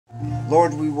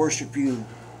Lord, we worship you.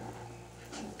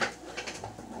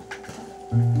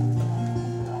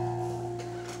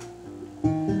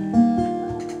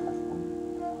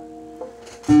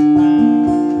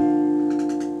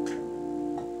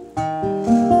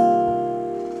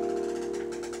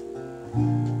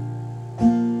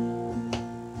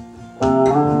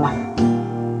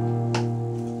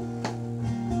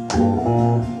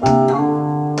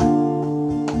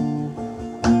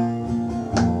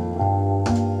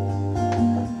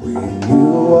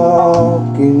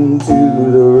 Into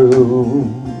the room,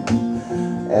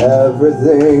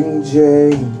 everything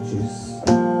changes.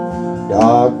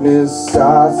 Darkness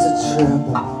starts to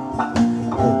tremble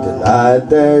at the light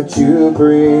that you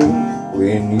bring.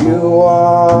 When you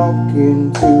walk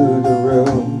into the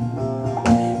room,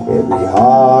 every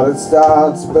heart it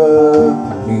starts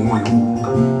burning,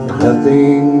 and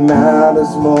nothing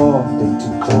matters more than to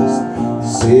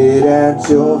just sit at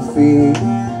your feet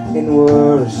and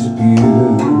worship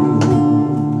you.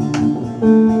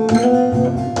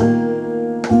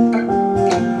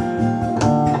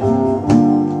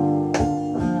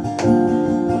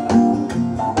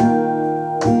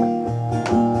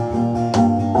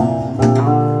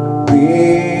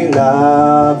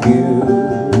 Love you,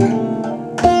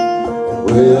 and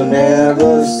we'll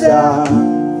never stop.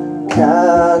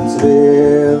 Can't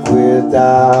live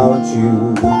without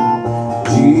you,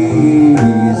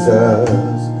 Jesus.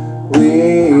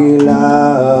 We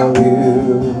love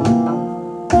you.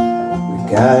 We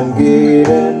can't get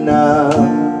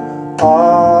enough.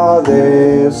 All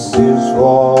this is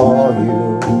for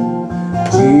you,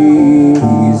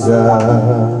 Jesus.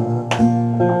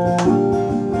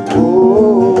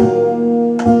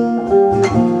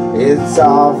 It's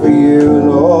all for you,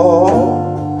 Lord.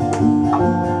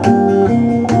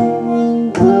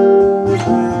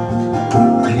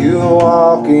 You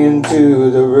walk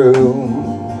into the room,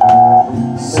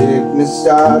 sickness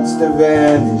starts to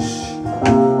vanish.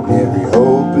 Every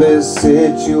hopeless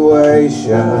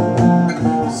situation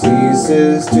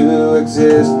ceases to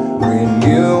exist when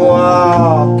you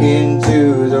walk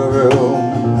into the room.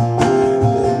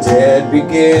 The dead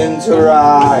begin to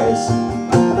rise,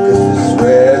 'cause this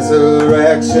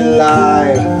resurrection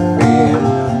life in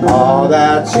all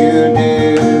that you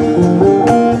do.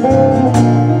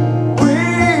 We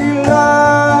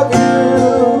love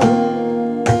you.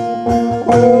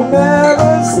 We'll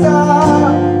never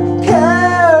stop.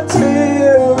 Can't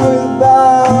live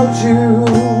without you,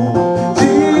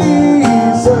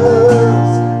 Jesus.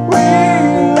 We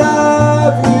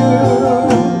love you.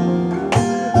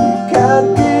 We can't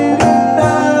get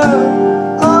enough.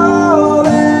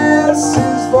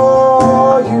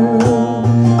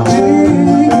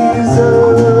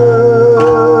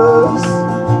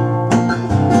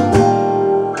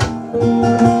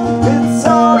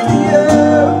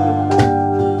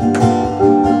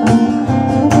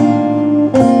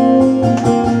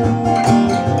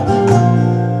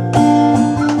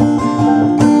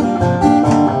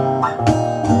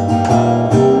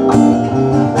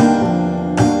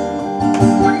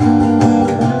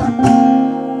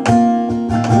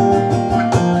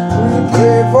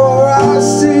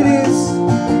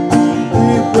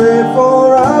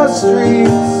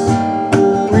 Streets.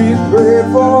 We pray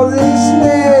for this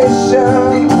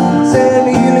nation, send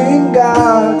healing,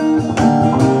 God.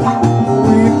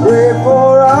 We pray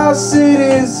for our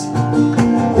cities.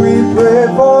 We pray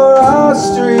for our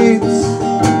streets.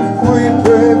 We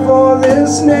pray for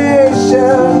this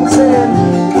nation, send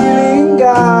healing,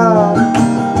 God.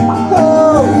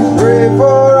 Oh, we pray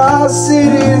for our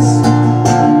cities.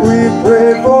 We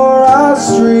pray for our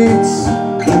streets.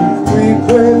 We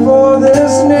pray for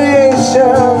this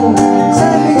nation,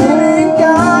 send healing,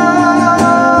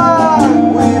 God.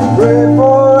 We pray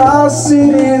for our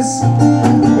cities.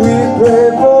 We pray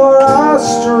for our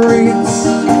streets.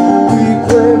 We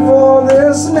pray for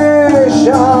this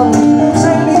nation,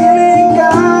 send healing,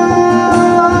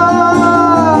 God.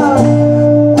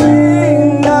 We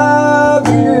love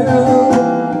you.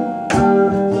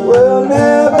 We'll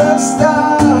never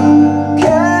stop.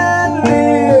 Can't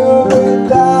live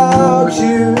without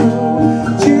you,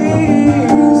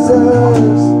 Jesus.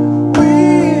 We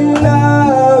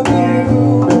love you.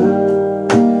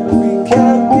 We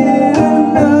can't get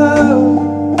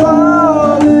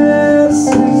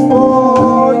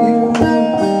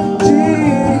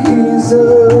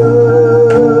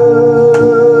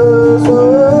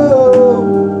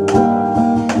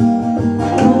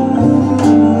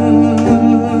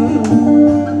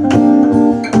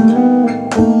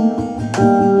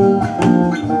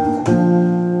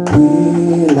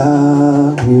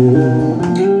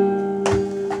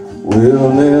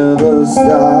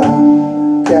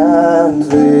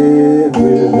live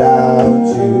without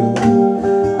you.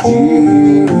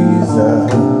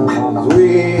 Jesus,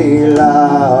 we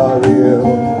love you.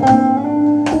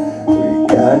 We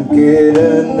can't get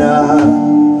enough.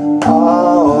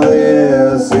 All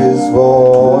this is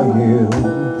for you,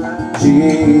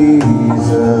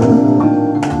 Jesus.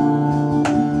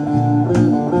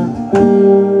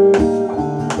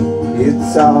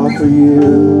 It's all for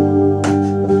you.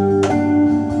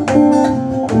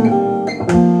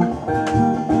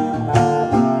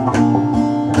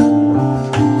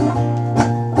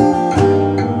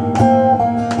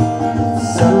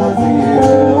 It's all for you,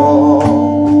 Lord.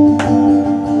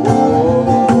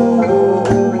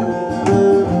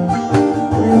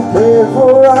 We pray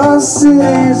for our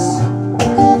cities.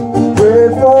 Pray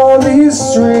for these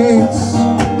streets.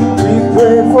 We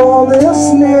pray for this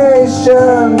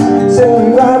nation. Send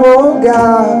revival,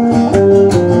 God.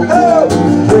 Oh,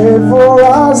 pray for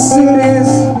our cities.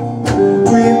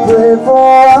 We pray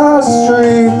for our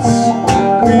streets.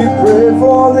 We pray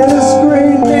for this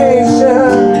great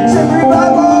nation. Send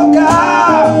revival,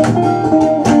 God.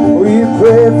 We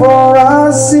pray for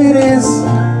our cities.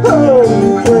 Oh,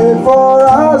 we pray for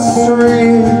our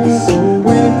streets.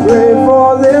 We pray for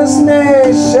this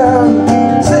nation.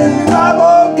 Send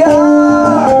revival,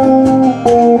 God.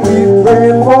 We pray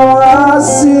for our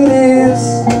cities.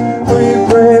 We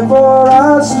pray for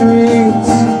our streets.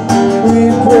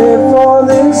 We pray for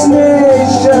this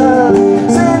nation.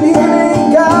 Send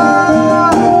healing,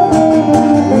 God.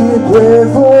 We pray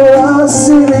for our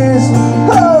cities.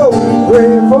 Oh, we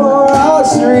pray for our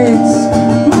streets.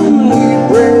 We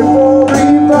pray for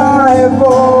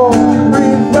revival,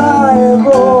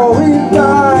 revival,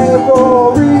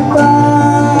 revival, revival.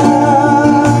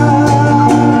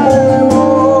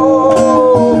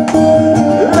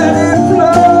 Let it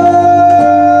flow.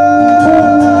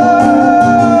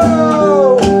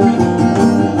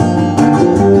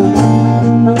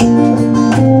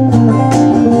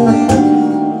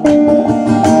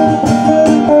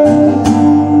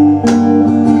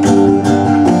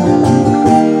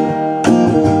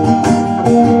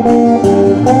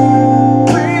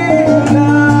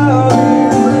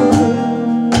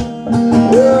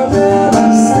 We'll never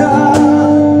stop,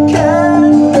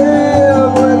 can't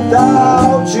live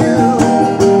without you.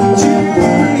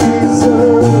 Jesus,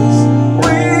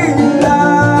 we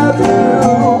love you.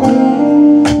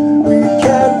 We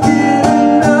can't get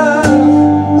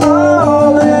enough. All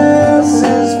this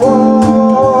is for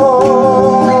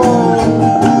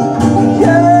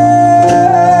you.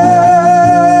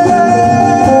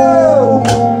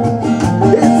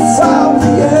 It's all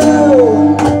for you.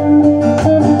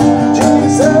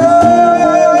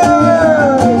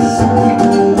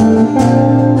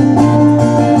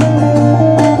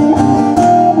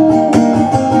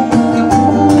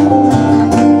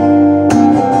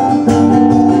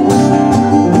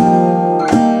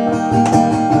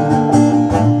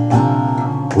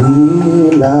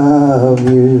 We love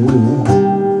you.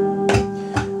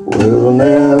 We'll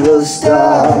never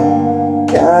stop.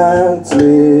 Can't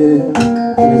live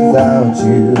without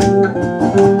you.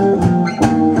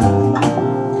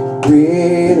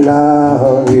 We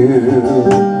love you.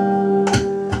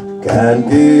 Can't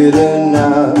get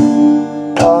enough.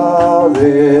 All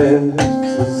this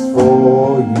is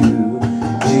for you,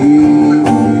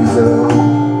 Jesus.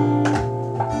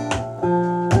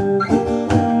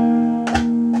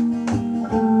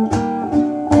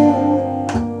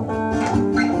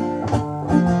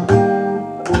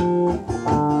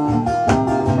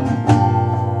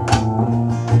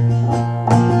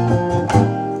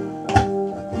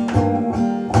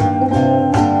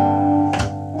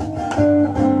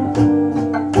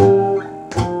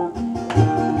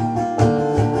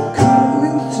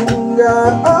 Coming to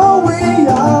God.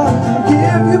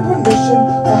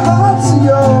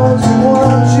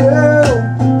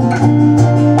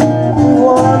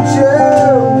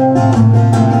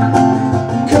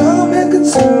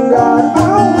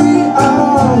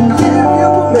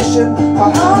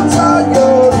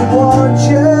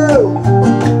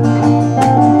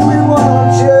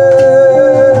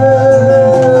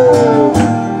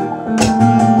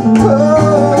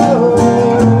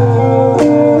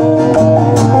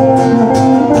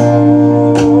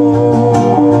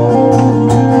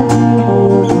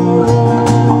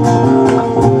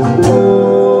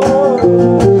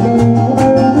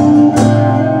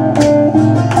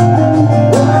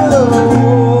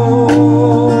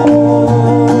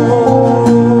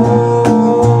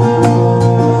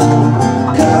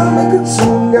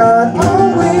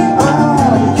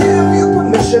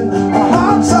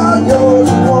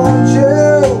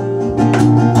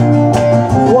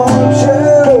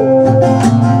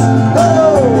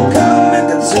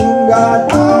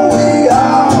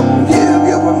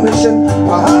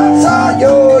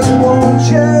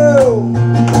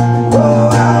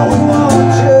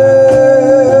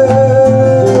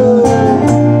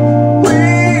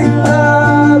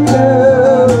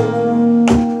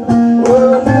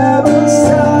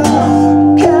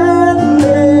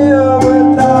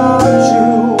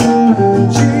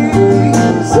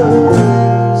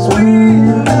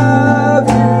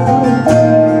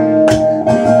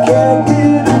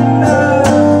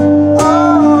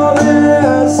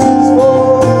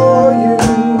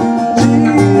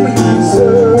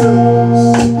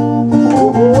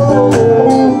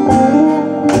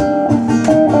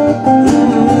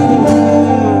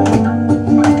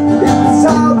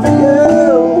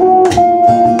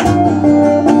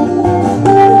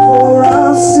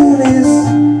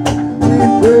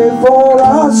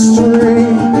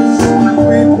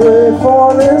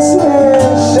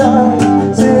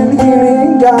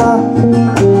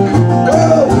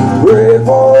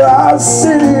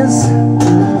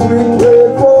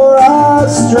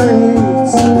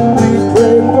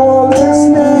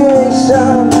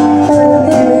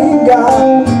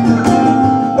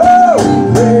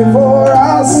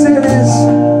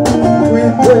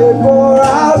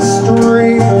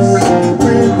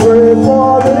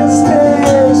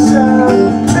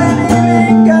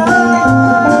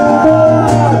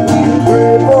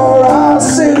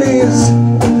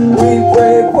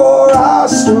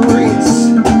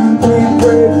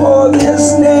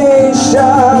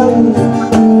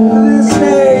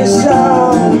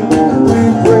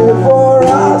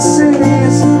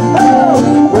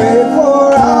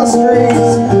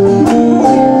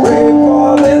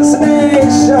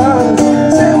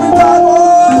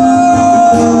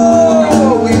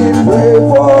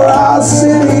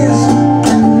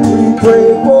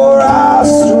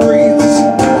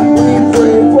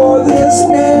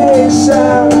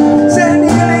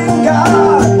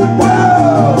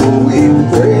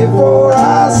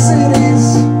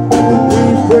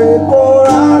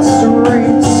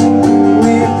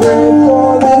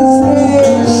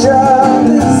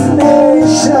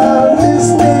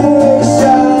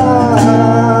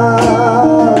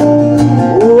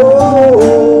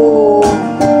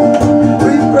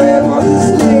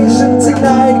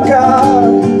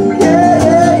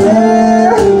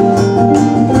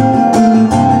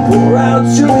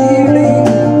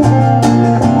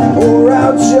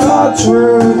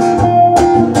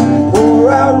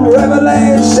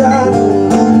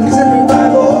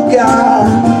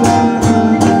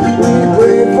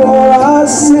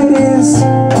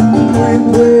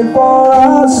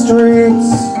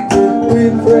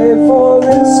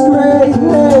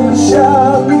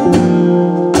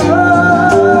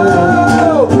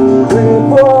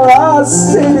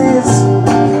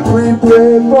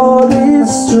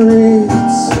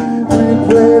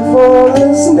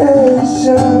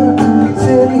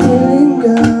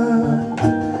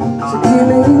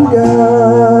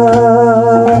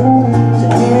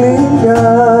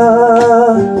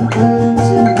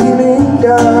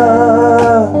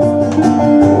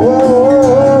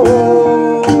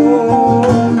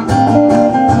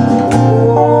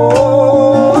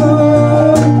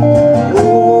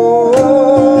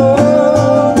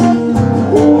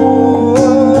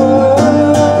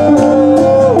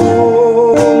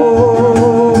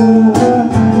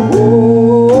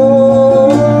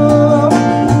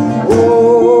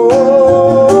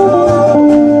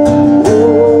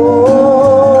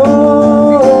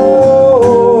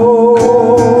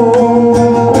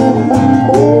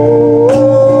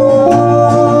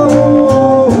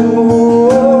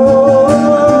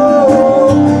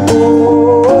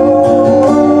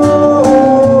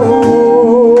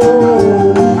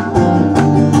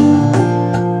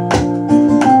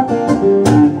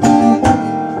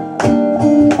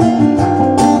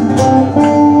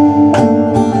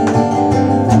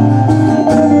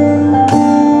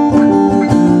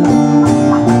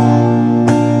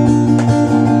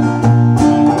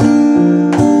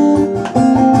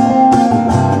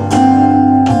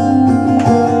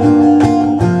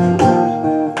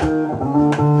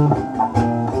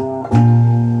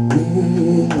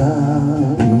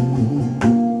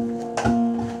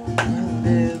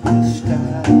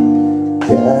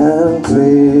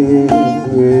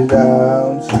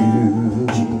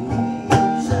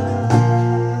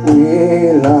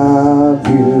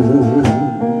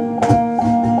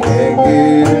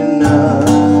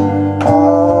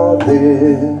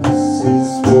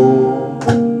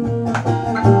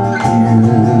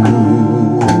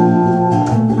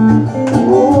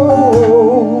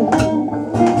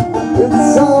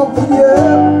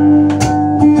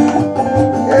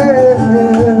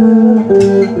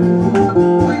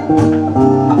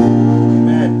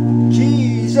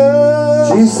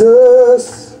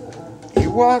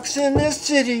 walks in the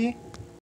city